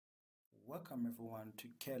Welcome everyone to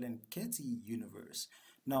Kel and Katie Universe.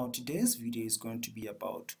 Now today's video is going to be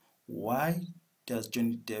about why does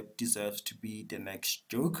Johnny Depp deserve to be the next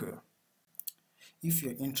Joker? If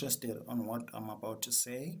you're interested on what I'm about to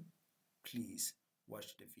say, please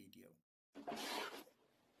watch the video.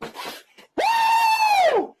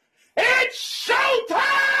 Woo! It's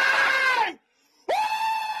showtime!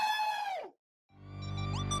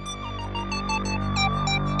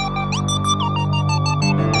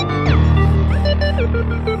 The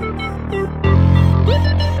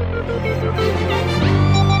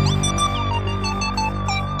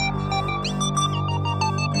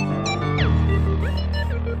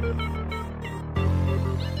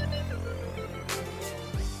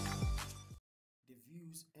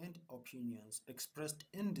views and opinions expressed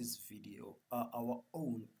in this video are our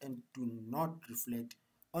own and do not reflect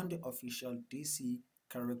on the official DC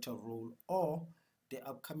character role or the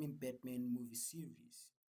upcoming Batman movie series.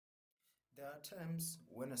 There are times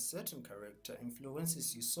when a certain character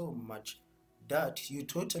influences you so much that you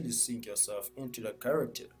totally sink yourself into the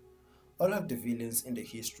character. All of the villains in the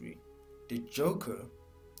history, the Joker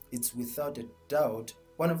is without a doubt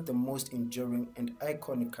one of the most enduring and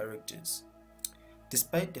iconic characters.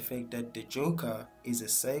 Despite the fact that the Joker is a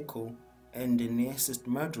psycho and a narcissist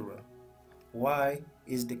murderer, why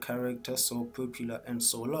is the character so popular and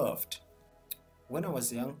so loved? When I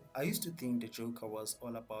was young, I used to think the Joker was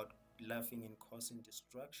all about laughing and causing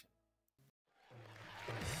destruction.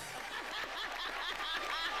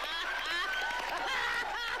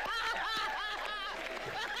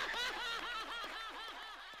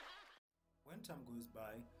 When time goes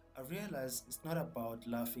by, I realize it's not about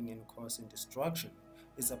laughing and causing destruction.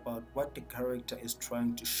 It's about what the character is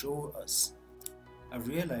trying to show us. I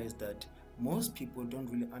realize that most people don't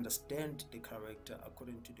really understand the character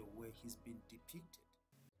according to the way he's been depicted.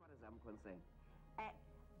 As far as I'm concerned,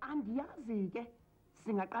 andiyazi ke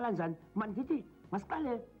singaqala njani mandithi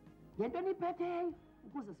masiqale ngento eniphetheyo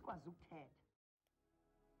ukuze sikwazi ukuthetha.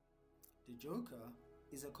 The Joker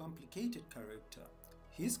is a complicated character.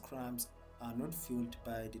 His crimes are not fueled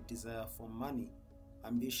by the desire for money,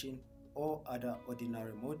 ambition, or other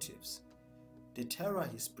ordinary motives. The terror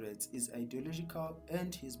he spreads is ideological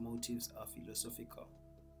and his motives are philosophical.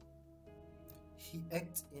 He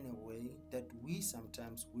acts in a way that we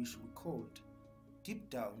sometimes wish we could, deep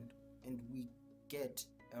down, and we get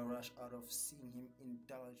a rush out of seeing him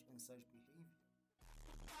indulge in such behavior.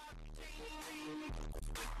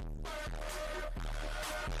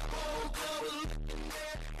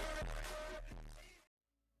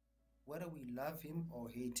 Whether we love him or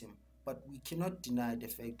hate him, but we cannot deny the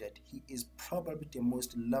fact that he is probably the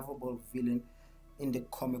most lovable villain in the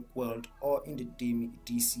comic world or in the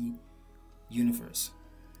DC universe.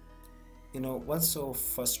 You know, what's so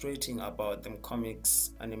frustrating about them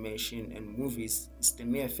comics, animation, and movies is the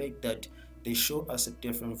mere fact that they show us a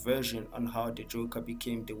different version on how the Joker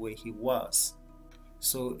became the way he was.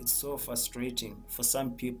 So it's so frustrating for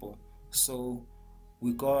some people, so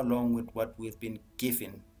we go along with what we've been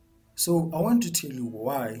given. So I want to tell you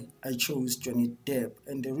why I chose Johnny Depp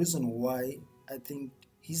and the reason why I think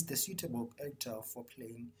he's the suitable actor for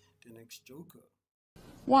playing the next Joker.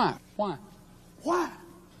 Why?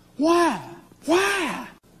 Johnny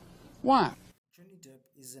Depp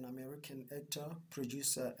is an American actor,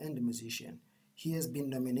 producer, and musician. He has been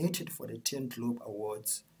nominated for the 10 Globe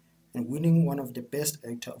Awards and winning one of the Best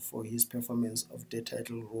Actor for his performance of the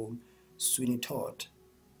title role, Sweeney Todd.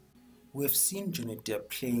 We've seen Johnny Depp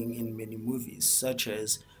playing in many movies such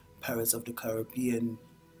as Pirates of the Caribbean,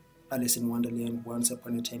 Alice in Wonderland, Once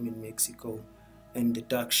Upon a Time in Mexico, and The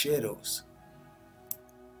Dark Shadows.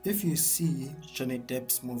 If you see Johnny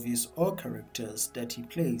Depp's movies or characters that he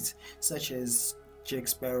plays, such as Jack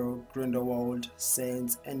Sparrow, Grindelwald,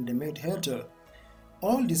 Sands, and the Mad Hatter,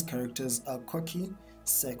 all these characters are cocky,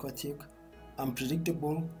 psychotic,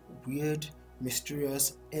 unpredictable, weird,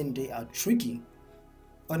 mysterious, and they are tricky.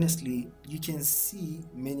 Honestly, you can see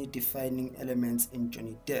many defining elements in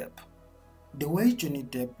Johnny Depp. The way Johnny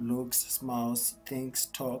Depp looks, smiles, thinks,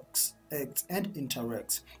 talks, acts, and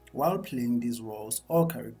interacts while playing these roles or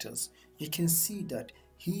characters, you can see that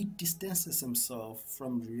he distances himself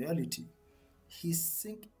from reality. He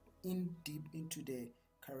sinks in deep into the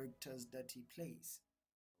characters that he plays.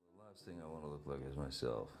 The last thing I want to look like is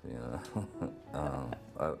myself, you know.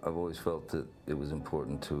 I've always felt that it was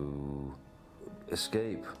important to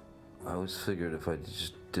escape. I always figured if I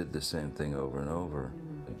just did the same thing over and over,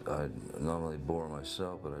 I'd not only bore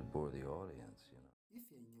myself, but I'd bore the audience, you know. If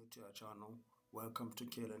you're new to our channel, welcome to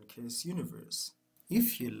Kel and K's Universe.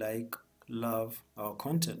 If you like, love our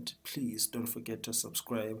content, please don't forget to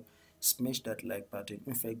subscribe, smash that like button.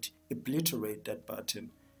 In fact, obliterate that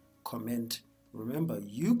button. Comment. Remember,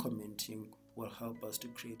 you commenting will help us to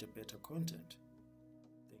create a better content.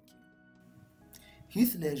 Thank you.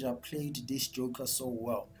 Heath Ledger played this Joker so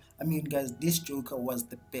well. I mean, guys, this Joker was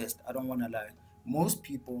the best. I don't want to lie. Most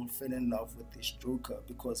people fell in love with this Joker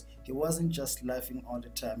because he wasn't just laughing all the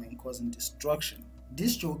time and causing destruction.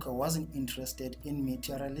 This Joker wasn't interested in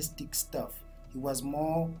materialistic stuff. He was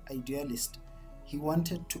more idealist. He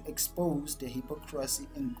wanted to expose the hypocrisy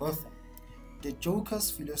in Gotham. The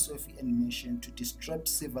Joker's philosophy and mission to disrupt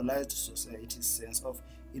civilized society's sense of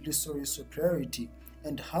illusory superiority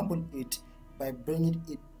and humble it by bringing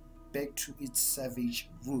it back to its savage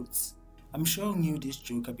roots. I'm showing you this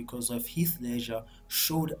Joker because of Heath Ledger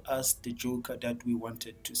showed us the Joker that we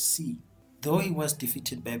wanted to see. Though he was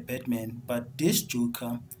defeated by Batman, but this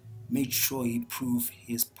Joker made sure he proved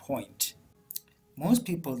his point. Most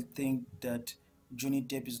people think that Johnny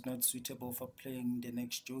Depp is not suitable for playing the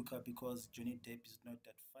next Joker because Johnny Depp is not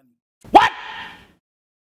that funny. What?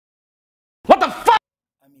 What the fuck?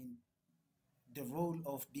 I mean, the role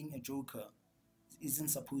of being a Joker isn't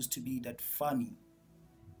supposed to be that funny.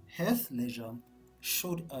 Heath Ledger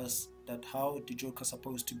showed us that how the Joker is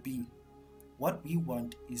supposed to be. What we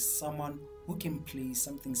want is someone who can play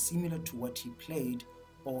something similar to what he played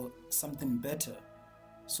or something better.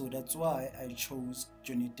 So that's why I chose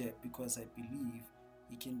Johnny Depp, because I believe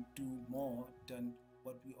he can do more than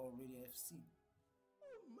what we already have seen.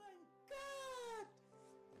 Oh my god!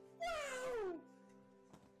 Wow!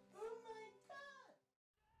 Oh my god!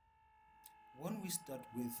 When we start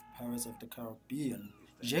with Pirates of the Caribbean,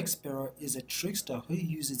 Jack Sparrow is a trickster who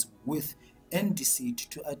uses wit and deceit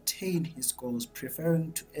to attain his goals,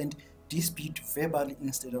 preferring to end dispute verbally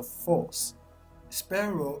instead of force.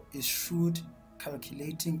 Sparrow is shrewd,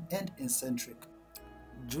 calculating, and eccentric.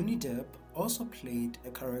 Johnny Depp also played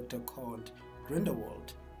a character called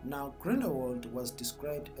Grindelwald. Now, Grindelwald was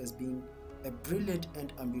described as being a brilliant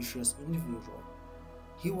and ambitious individual.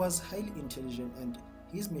 He was highly intelligent and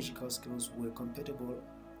his magical skills were compatible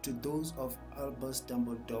to those of Albus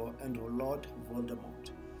Dumbledore and Lord Voldemort.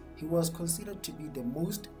 He was considered to be the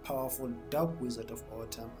most powerful dark wizard of all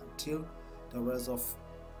time until the rise of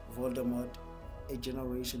Voldemort a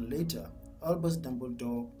generation later. Albus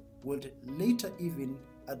Dumbledore would later even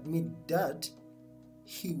admit that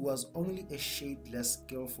he was only a shade less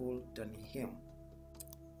skillful than him.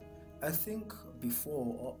 I think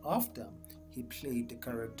before or after he played the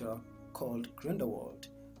character called Grindelwald,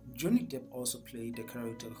 Johnny Depp also played the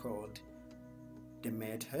character called the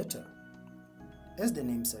Mad Hatter. As the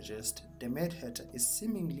name suggests, the Mad Hatter is a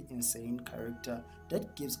seemingly insane character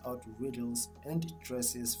that gives out riddles and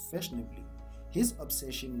dresses fashionably. His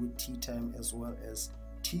obsession with tea time as well as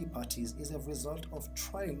tea parties is a result of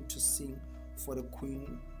trying to sing for the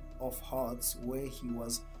Queen of Hearts, where he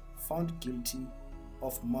was found guilty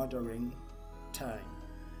of murdering time.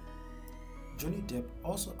 Johnny Depp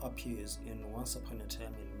also appears in Once Upon a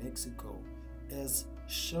Time in Mexico as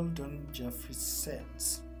Sheldon Jeffrey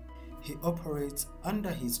Sands. He operates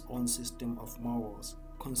under his own system of morals,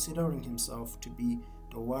 considering himself to be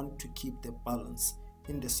the one to keep the balance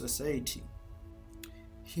in the society.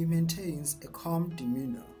 He maintains a calm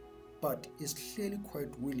demeanor, but is clearly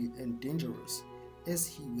quite wily and dangerous, as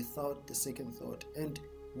he without the second thought and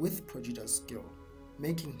with prodigious skill,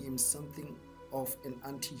 making him something of an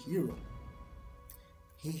anti-hero.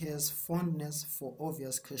 He has fondness for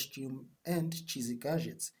obvious costume and cheesy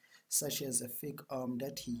gadgets, such as a fake arm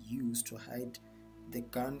that he used to hide the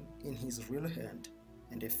gun in his real hand,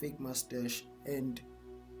 and a fake mustache and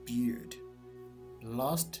beard.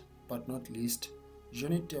 Last but not least,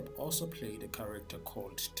 Johnny Depp also played a character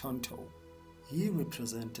called Tonto. He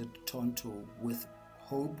represented Tonto with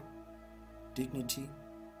hope, dignity,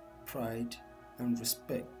 pride, and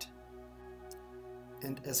respect.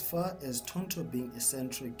 And as far as Tonto being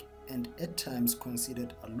eccentric and at times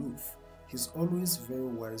considered aloof, he's always a very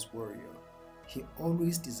wise warrior. He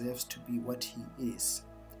always deserves to be what he is,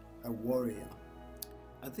 a warrior.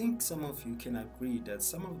 I think some of you can agree that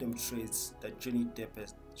some of them traits that Johnny Depp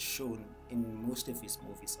has shown in most of his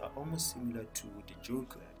movies are almost similar to the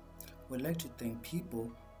Joker. We'd like to thank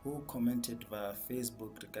people who commented via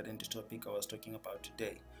Facebook regarding the topic I was talking about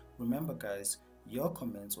today. Remember guys, your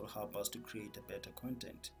comments will help us to create a better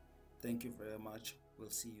content. Thank you very much.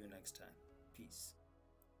 We'll see you next time. Peace.